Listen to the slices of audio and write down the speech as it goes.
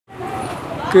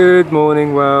Good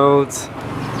morning, world.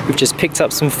 We've just picked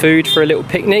up some food for a little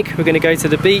picnic. We're going to go to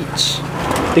the beach.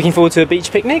 Looking forward to a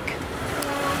beach picnic?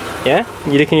 Yeah?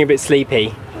 You're looking a bit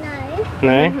sleepy? No.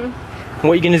 No?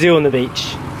 What are you going to do on the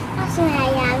beach? Actually,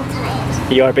 I am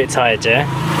tired. You are a bit tired, yeah?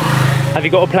 Have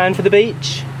you got a plan for the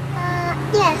beach?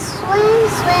 Yes. Swim.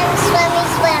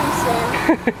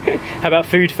 How about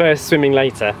food first, swimming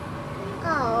later?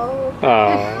 Oh. Oh.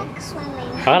 I like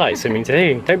swimming. I like swimming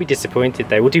too. Don't be disappointed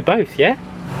though. We'll do both, yeah?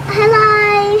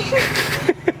 Hello. Is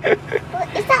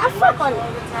that a frog on it?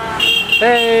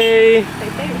 Hey!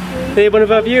 Hey, one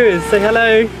of our viewers. Say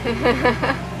hello.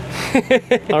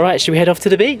 Alright, should we head off to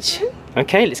the beach?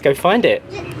 Okay, let's go find it.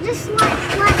 Just like...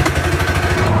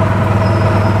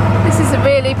 This is a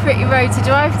really pretty road to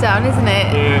drive down, isn't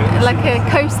it? Yeah. Like a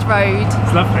coast road.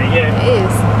 It's lovely, yeah. It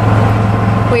is.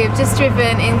 We have just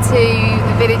driven into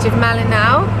the village of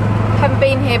Malinau. Haven't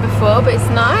been here before, but it's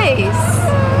nice.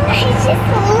 I just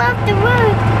love the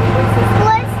road. It's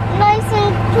nice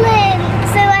and clean,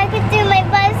 so I could do my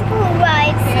bicycle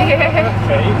rides. Yeah.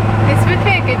 Okay. This would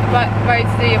be a good road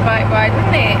to do your bike ride,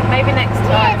 wouldn't it? Maybe next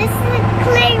Yeah, time. this is a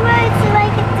clean road, so I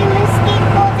could do my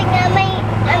skateboarding and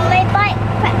my bike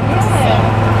practicing.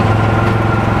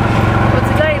 Well,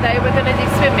 today though, we're going to do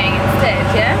swimming instead,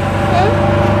 yeah?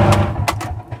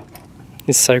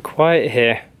 It's so quiet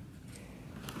here.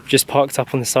 Just parked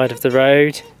up on the side of the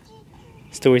road.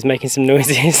 Story's making some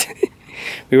noises.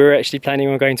 We were actually planning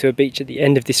on going to a beach at the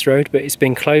end of this road, but it's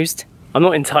been closed. I'm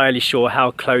not entirely sure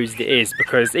how closed it is,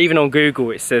 because even on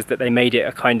Google it says that they made it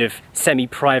a kind of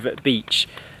semi-private beach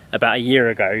about a year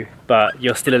ago, but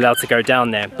you're still allowed to go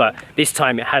down there. But this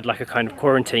time it had like a kind of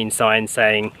quarantine sign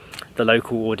saying the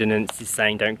local ordinance is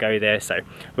saying don't go there, so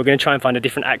we're going to try and find a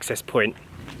different access point.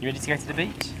 You ready to go to the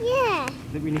beach? Yeah. I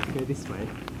think we need to go this way.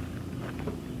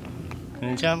 And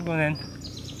then jump, go on then.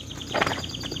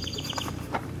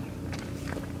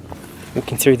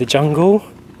 Walking through the jungle.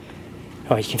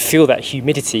 Oh, you can feel that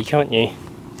humidity, can't you?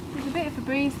 There's a bit of a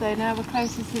breeze though, now we're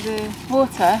closer to the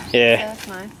water. Yeah. So that's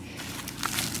nice.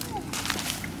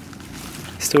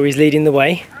 Story's leading the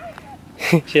way.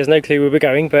 She has no clue where we're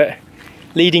going, but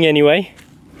leading anyway.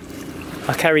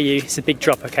 I'll carry you, it's a big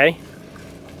drop, okay?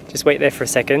 Just wait there for a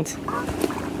second.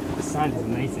 The sand is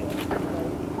amazing.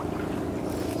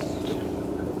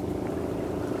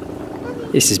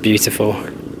 This is beautiful.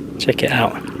 Check it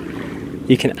out.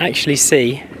 You can actually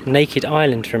see Naked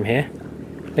Island from here.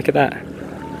 Look at that.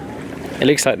 It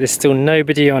looks like there's still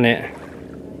nobody on it.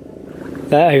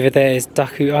 That over there is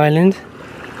Daku Island.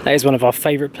 That is one of our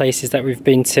favourite places that we've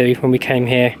been to when we came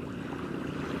here.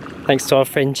 Thanks to our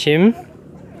friend Jim.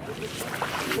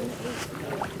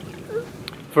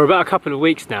 For about a couple of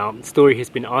weeks now, Story has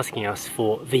been asking us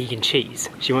for vegan cheese.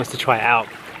 She wants to try it out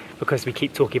because we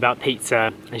keep talking about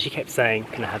pizza, and she kept saying,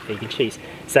 can I have vegan cheese?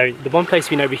 So the one place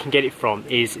we know we can get it from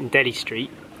is in Delhi Street,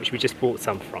 which we just bought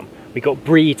some from. We got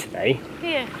brie today,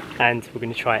 Yeah. and we're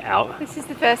going to try it out. This is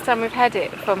the first time we've had it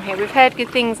from here. We've heard good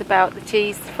things about the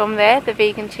cheese from there, the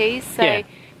vegan cheese. So, Yeah.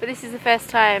 But this is the first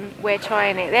time we're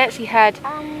trying it. They actually had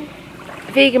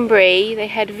vegan brie, they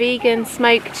had vegan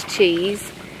smoked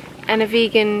cheese, and a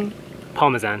vegan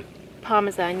Parmesan.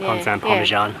 parmesan. Yeah.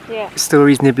 Parmesan. Yeah.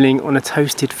 Story's nibbling on a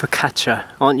toasted focaccia,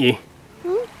 aren't you?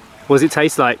 What does it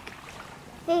taste like?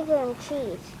 Vegan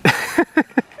cheese.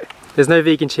 There's no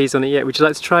vegan cheese on it yet. Would you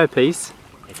like to try a piece?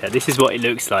 So this is what it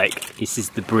looks like. This is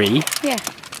the brie. Yeah.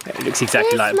 It looks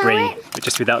exactly like smell brie, it? but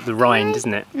just without the rind,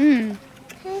 isn't it? Mm.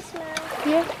 Can you smell?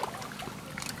 Yeah.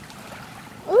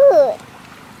 Ooh.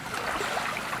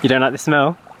 You don't like the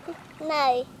smell?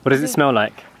 No. What does it smell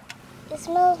like? It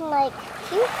smells like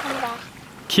cucumber.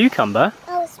 Cucumber?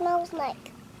 Oh, it smells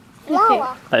like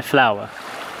flour. Like flour.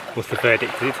 What's the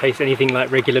verdict? Does it taste anything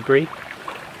like regular brie?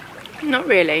 Not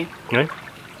really. No?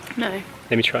 No.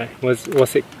 Let me try. What's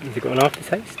it? Has it got an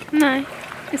aftertaste? No.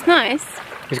 It's nice.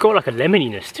 It's got like a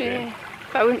lemoniness to Yeah. it.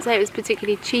 But I wouldn't say it was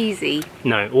particularly cheesy.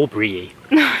 No, or brie.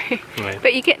 No. No.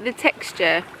 But you get the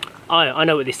texture. I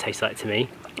know what this tastes like to me.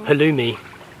 Halloumi.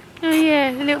 Oh yeah,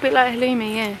 a little bit like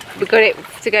halloumi, yeah. We got it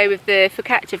to go with the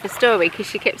focaccia for Story because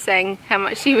she kept saying how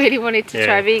much she really wanted to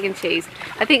try vegan cheese.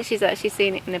 I think she's actually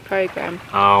seen it in a programme.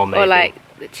 Oh, maybe. Or like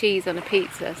the cheese on a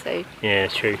pizza, so... Yeah,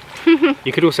 true.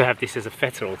 You could also have this as a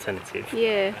feta alternative.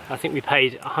 Yeah. I think we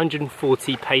paid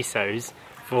 140 pesos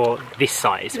for this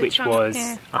size, which was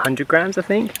 100 grams, I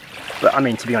think. But I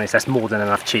mean, to be honest, that's more than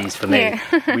enough cheese for me.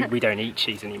 Yeah. we don't eat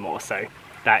cheese anymore, so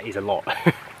that is a lot.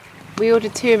 We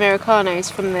ordered 2 Americanos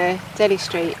from the Delhi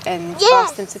Street and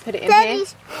asked them to put it in Daddy here.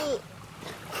 Street.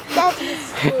 Daddy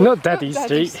Street. Not Daddy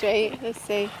Daddy Street. Let's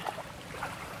see.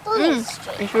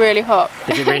 It's really hot.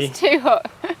 Is it really? It's too hot.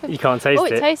 You can't taste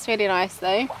it? It tastes really nice though.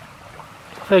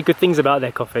 I've heard good things about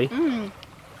their coffee.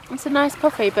 It's a nice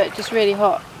coffee, but just really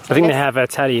hot. So I think they have an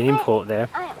Italian import there.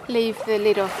 Leave the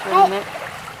lid off for a minute.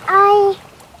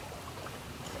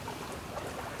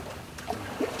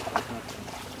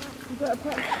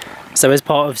 So as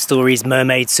part of Story's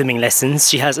mermaid swimming lessons,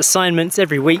 she has assignments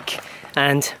every week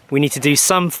and we need to do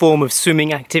some form of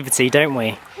swimming activity, don't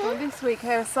we? Well, this week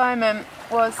her assignment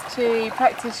was to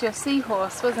practice your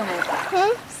seahorse, wasn't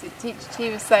it? She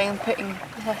was saying putting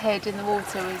her head in the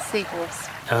water with a seahorse.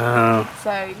 Oh.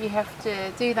 So you have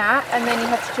to do that and then you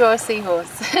have to draw a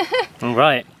seahorse.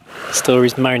 Right.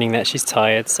 Story's moaning that she's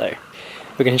tired, so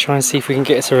we're going to try and see if we can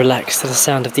get her to relax to the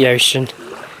sound of the ocean.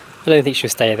 I don't think she'll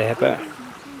stay there, but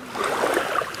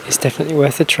it's definitely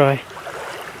worth a try.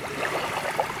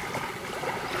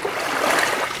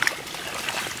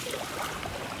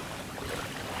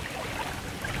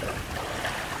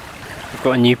 We've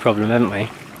got a new problem, haven't we?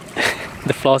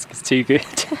 The flask is too good.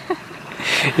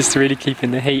 It's really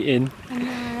keeping the heat in. I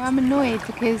know, I'm annoyed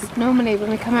because normally when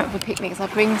we come out for picnics I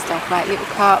bring stuff like little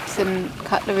cups and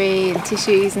cutlery and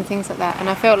tissues and things like that, and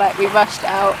I felt like we rushed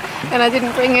out and I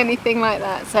didn't bring anything like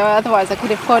that, so otherwise I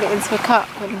could have poured it into a cup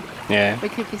and we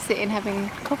could be sitting having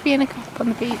coffee in a cup on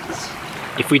the beach.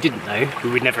 If we didn't know,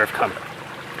 we would never have come.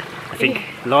 I think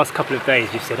the last couple of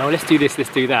days you said, oh, let's do this,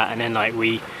 let's do that, and then like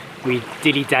we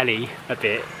dilly-dally a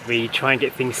bit, we try and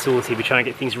get things sorted, we try and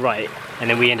get things right, and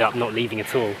then we end up not leaving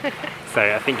at all. So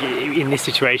I think in this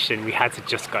situation we had to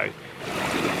just go.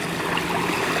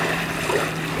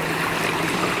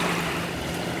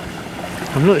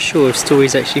 I'm not sure if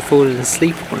Story's actually fallen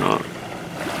asleep or not.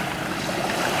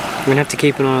 We're gonna have to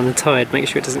keep an eye on the tide, make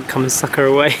sure it doesn't come and suck her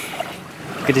away.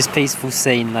 Look at this peaceful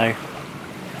scene though.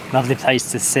 Lovely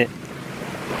place to sit.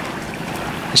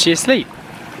 Is she asleep?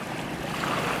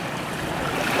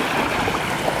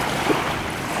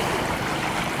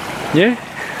 Yeah?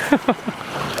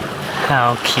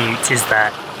 How cute is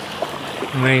that?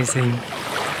 Amazing.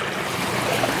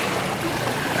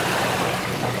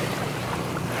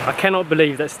 I cannot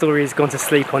believe that Story has gone to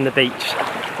sleep on the beach.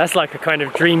 That's like a kind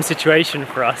of dream situation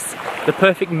for us. The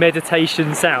perfect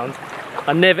meditation sound.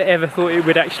 I never ever thought it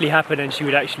would actually happen and she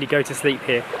would actually go to sleep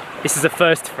here. This is a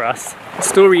first for us.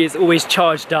 Story is always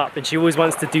charged up and she always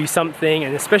wants to do something,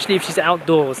 and especially if she's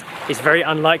outdoors, it's very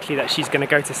unlikely that she's going to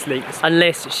go to sleep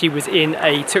unless she was in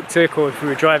a tuk-tuk or if we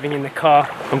were driving in the car.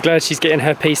 I'm glad she's getting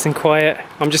her peace and quiet.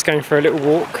 I'm just going for a little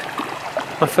walk.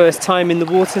 My first time in the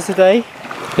water today.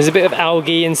 There's a bit of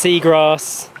algae and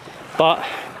seagrass, but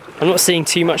I'm not seeing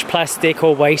too much plastic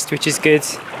or waste, which is good.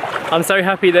 I'm so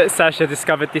happy that Sasha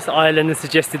discovered this island and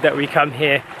suggested that we come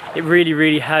here. It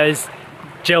really has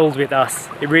gelled with us.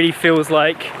 It really feels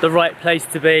like the right place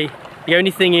to be. The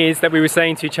only thing is that we were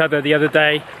saying to each other the other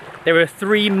day, there are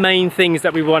three main things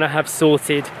that we want to have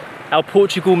sorted. Our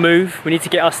Portugal move, we need to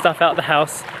get our stuff out of the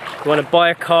house. We want to buy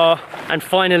a car, and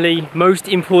finally, most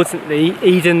importantly,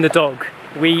 Eden the dog.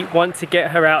 We want to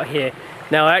get her out here.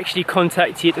 Now I actually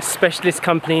contacted a specialist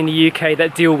company in the UK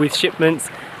that deal with shipments,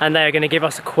 and they are going to give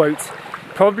us a quote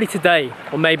probably today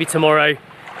or maybe tomorrow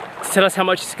to tell us how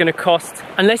much it's going to cost.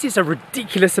 Unless it's a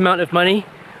ridiculous amount of money,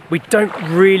 we don't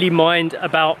really mind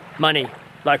about money.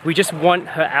 Like, we just want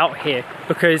her out here,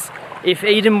 because if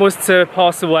Eden was to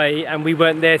pass away and we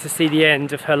weren't there to see the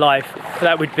end of her life,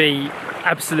 that would be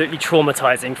absolutely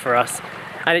traumatizing for us.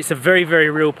 And it's a very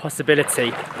real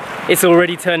possibility. It's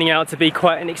already turning out to be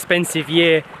quite an expensive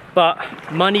year,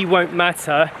 but money won't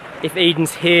matter if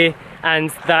Eden's here and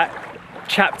that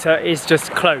chapter is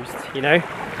just closed, you know?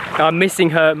 I'm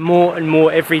missing her more and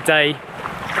more every day,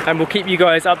 and we'll keep you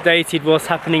guys updated what's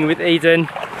happening with Eden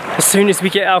as soon as we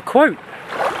get our quote.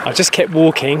 I just kept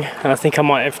walking and I think I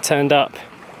might have turned up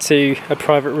to a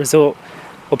private resort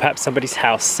or perhaps somebody's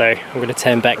house, so I'm going to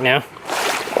turn back now.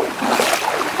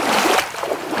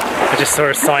 I just saw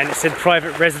a sign that said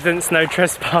private residence, no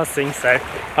trespassing, so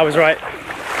I was right.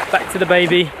 Back to the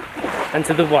baby and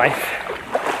to the wife.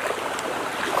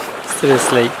 Still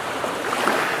asleep.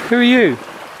 Who are you?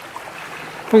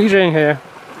 What are you doing here?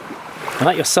 I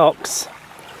like your socks.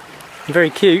 You're very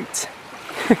cute.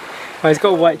 Oh, he's got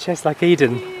a white chest like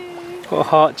Eden. Got a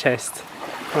heart chest.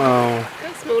 Oh.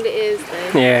 How small it is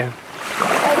though. Yeah.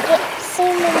 I get so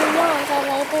many ones and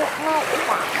I don't like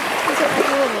that. Is it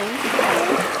warming?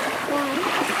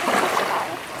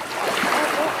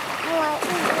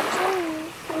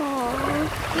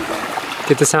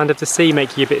 Did the sound of the sea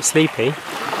make you a bit sleepy? Look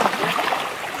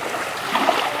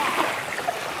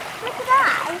at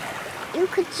that. You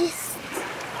could just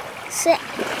set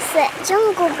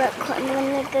Jungle Book on when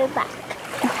we go back.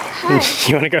 home.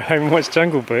 You want to go home and watch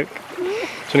Jungle Book? Do you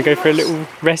want to go for a little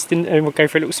rest and we'll go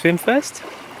for a little swim first?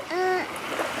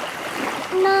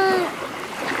 No.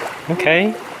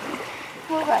 Okay.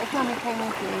 What about if Mummy came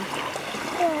with you?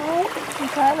 No. You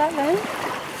try that then?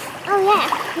 Oh yeah.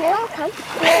 Yeah, I'll come.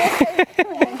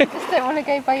 You just don't want to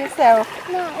go by yourself.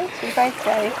 No. Should we both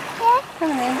go? Yeah.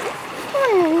 Come on then. Come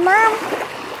on, Mum.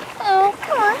 Oh,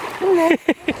 come on. Come on.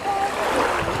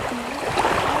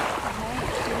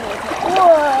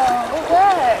 Whoa, it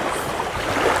works.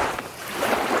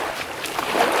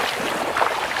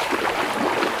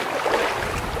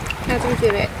 How do we do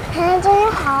it? Hands on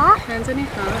your heart. Hands on your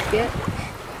heart, yep.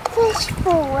 Push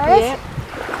forward. Yep.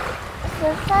 So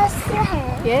first your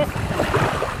hand. Yep.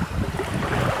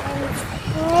 And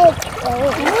take it.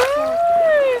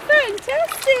 Oh,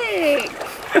 fantastic!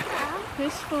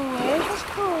 Push forward. Push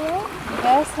forward.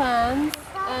 Reverse hands.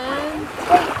 And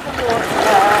take the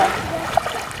water.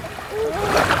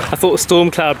 I thought a storm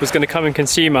cloud was going to come and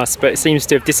consume us, but it seems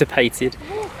to have dissipated.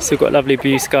 Still got lovely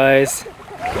blue skies.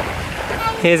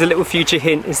 Here's a little future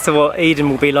hint as to what Eden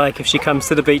will be like if she comes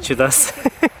to the beach with us.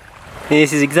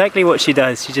 This is exactly what she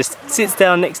does. She just sits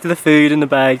down next to the food and the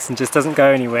bags and just doesn't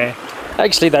go anywhere.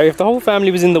 Actually though, if the whole family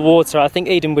was in the water, I think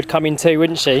Eden would come in too,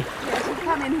 wouldn't she? Yeah, she'll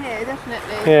come in here,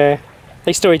 definitely. Yeah.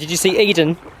 Hey Story, did you see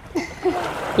Eden?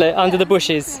 Look, under the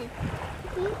bushes.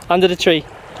 Under the tree.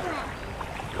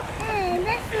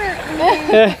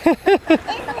 That's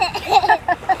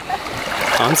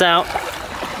not Arms out.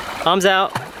 Arms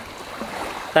out.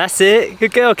 That's it.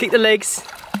 Good girl. Kick the legs.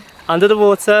 Under the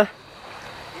water.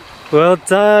 Well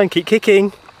done. Keep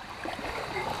kicking.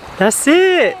 That's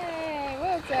it. Hey,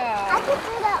 well done. I could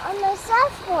do that on the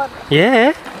surfboard.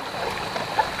 Yeah.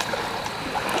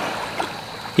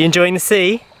 You enjoying the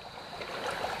sea?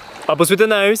 Bubbles with the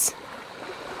nose.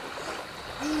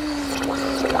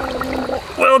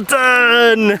 Well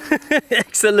done.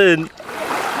 Excellent.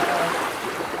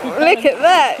 Look at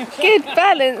that. Good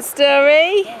balance,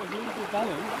 Story. Oh,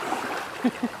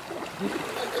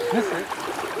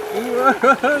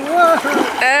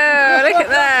 look at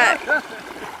that.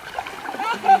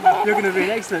 You're going to be an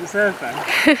excellent surfer.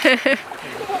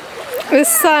 The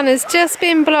sun has just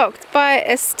been blocked by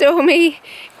a stormy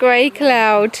grey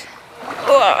cloud.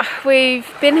 Oh, we've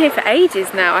been here for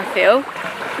ages now, I feel.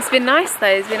 It's been nice though,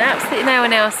 there's been absolutely no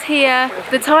one else here.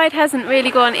 The tide hasn't really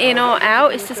gone in or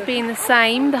out, it's just been the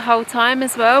same the whole time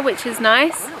as well, which is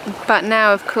nice. But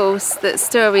now of course that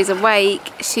Story's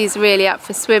awake, she's really up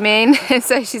for swimming,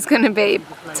 so she's going to be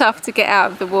tough to get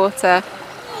out of the water.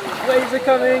 Waves are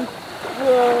coming.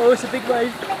 Whoa, it's a big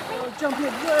wave. Oh, jump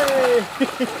in, way.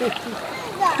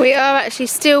 We are actually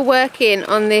still working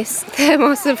on this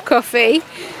thermos of coffee,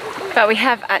 but we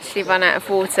have actually run out of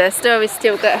water. Story's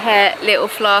still got her little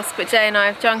flask, but Jay and I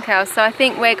have drunk ours, so I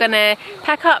think we're going to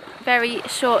pack up very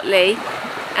shortly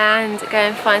and go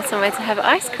and find somewhere to have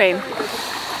ice cream.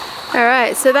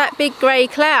 Alright, so that big grey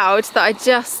cloud that I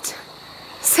just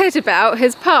said about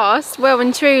has passed well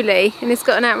and truly, and it's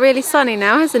gotten out really sunny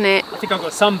now, hasn't it? I think I've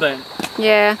got sunburn.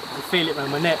 Yeah. I can feel it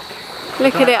around my neck.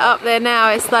 Look at it up there now,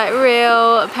 it's like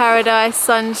real paradise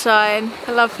sunshine,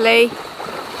 lovely.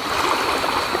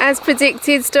 As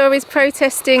predicted, Story's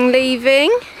protesting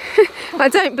leaving. I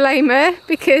don't blame her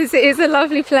because it is a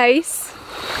lovely place.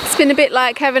 It's been a bit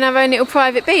like having our own little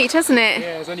private beach, hasn't it?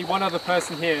 Yeah, there's only one other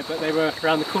person here, but they were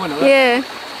around the corner. Right? Yeah.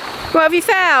 What have you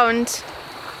found?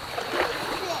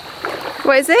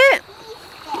 What is it?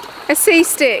 A sea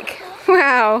stick.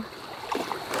 Wow.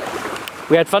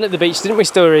 We had fun at the beach, didn't we,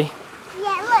 Story? Yeah,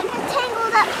 look, a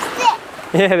tangled up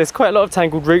stick. Yeah, there's quite a lot of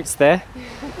tangled roots there.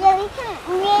 Yeah, we can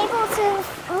be able to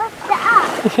lift it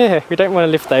up. Yeah, we don't want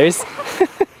to lift those.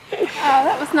 Oh,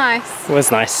 that was nice. It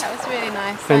was nice. That was really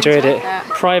nice. I enjoyed it. that.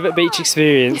 Private beach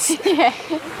experience. Yeah.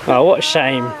 Oh, what a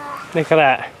shame. Look at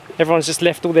that. Everyone's just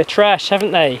left all their trash,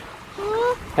 haven't they?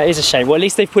 That is a shame. Well, at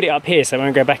least they've put it up here so it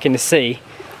won't go back in the sea.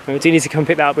 And we do need to come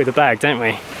pick that up with a bag, don't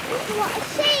we? What a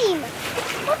shame.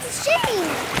 What a shame.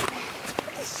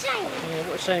 What a shame. Yeah,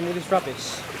 what a shame, all this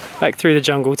rubbish. Back through the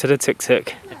jungle to the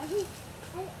tuk-tuk.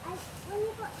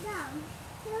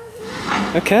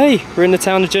 Okay, we're in the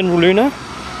town of General Luna.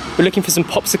 We're looking for some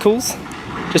popsicles.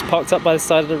 Just parked up by the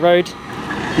side of the road.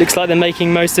 Looks like they're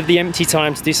making most of the empty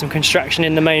time to do some construction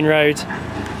in the main road.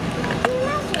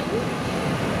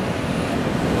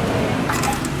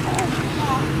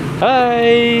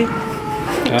 Hi!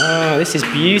 Oh, this is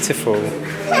beautiful.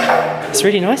 It's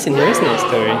really nice in here, isn't it,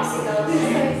 Story?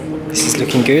 This is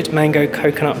looking good. Mango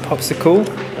coconut popsicle,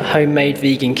 homemade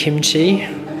vegan kimchi,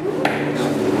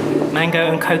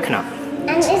 mango and coconut.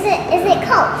 And is it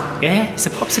cold? Yeah, it's a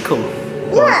popsicle.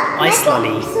 Look, Ice my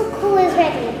lolly. popsicle is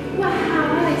ready. Wow,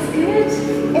 that is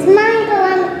It's mango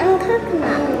and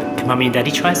coconut. Can Mummy and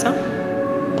Daddy try some?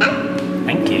 Yeah.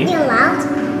 Thank you. You're allowed.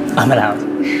 I'm allowed.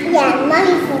 Yeah,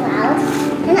 Mummy's allowed.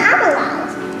 And I'm allowed.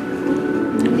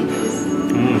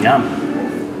 Yum.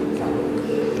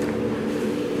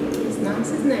 It's nice,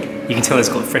 isn't it? You can tell it's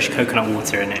got fresh coconut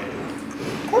water in it.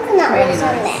 Coconut Really water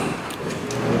in nice. it.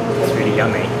 It's really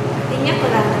yummy.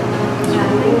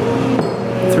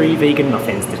 3 vegan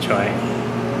muffins to try.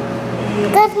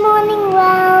 Good morning,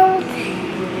 world.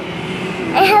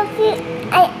 I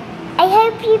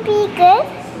hope you be good.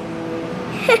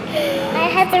 I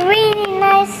had a really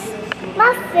nice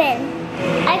muffin.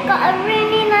 I got a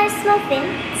really nice muffin.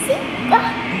 See?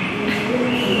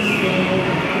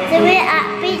 So we're at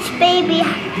Beach Baby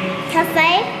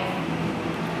Cafe.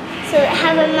 So I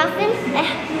have a muffin.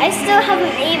 I still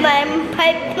haven't eaten my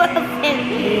pipe muffin.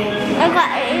 I got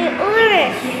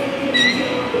orange,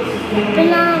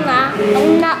 banana,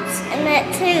 and nuts in it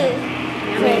too.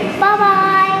 So bye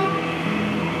bye.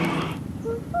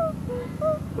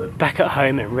 We're back at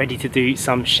home and ready to do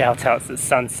some shout outs at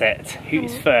sunset.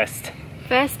 Who's first?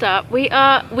 First up, we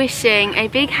are wishing a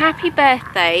big happy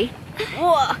birthday.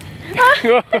 I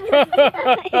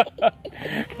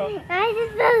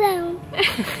just fell down.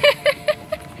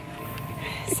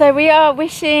 So we are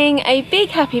wishing a big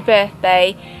happy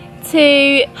birthday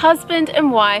to husband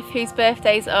and wife whose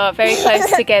birthdays are very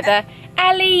close together,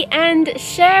 Ali and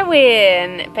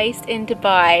Sherwin, based in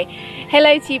Dubai.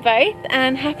 Hello to you both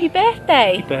and happy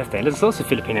birthday. Happy birthday. There's lots of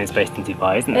Filipinos based in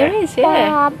Dubai, isn't there? There is,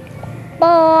 yeah.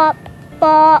 Bob,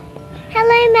 Bob.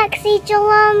 Hello, Maxie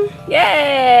Jalum.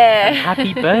 Yeah.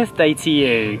 Happy birthday to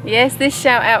you. Yes, this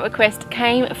shout out request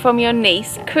came from your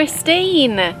niece,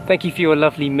 Christine. Thank you for your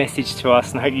lovely message to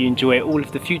us and I hope you enjoy all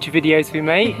of the future videos we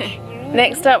make.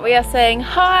 Next up we are saying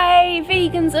hi,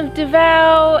 vegans of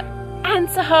Davao and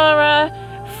Sahara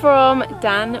from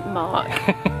Denmark.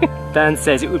 Dan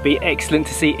says it would be excellent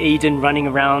to see Eden running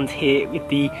around here with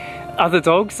the other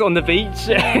dogs on the beach.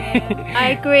 I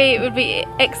agree, it would be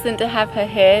excellent to have her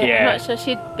here. Yeah. I'm not sure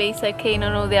she'd be so keen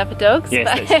on all the other dogs. Yes,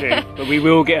 but that's true. But we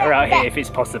will get her out here if it's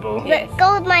possible. Yes. But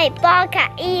Gold might bark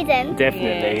at Eden.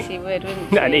 Definitely. Yeah, she would, wouldn't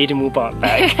she? And Eden will bark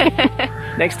back.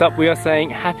 Next up we are saying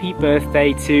happy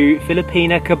birthday to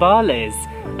Filipina Cabales.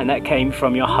 And that came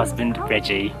from your husband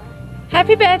Reggie.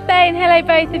 Happy birthday and hello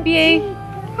both of you.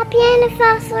 Happy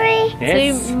anniversary.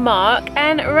 Yes. To Mark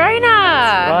and Rona.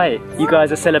 Right, you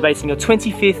guys are celebrating your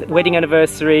 25th wedding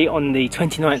anniversary on the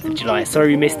 29th of July. Sorry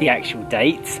we missed the actual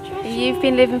date. You've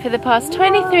been living for the past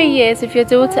 23 years with your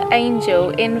daughter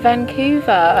Angel in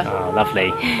Vancouver. Oh,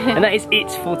 lovely. And that is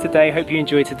it for today. Hope you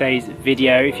enjoyed today's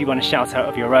video. If you want a shout out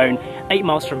of your own,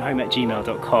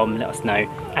 8milesfromhome@gmail.com. Let us know.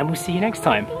 And we'll see you next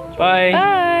time. Bye.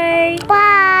 Bye.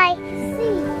 Bye.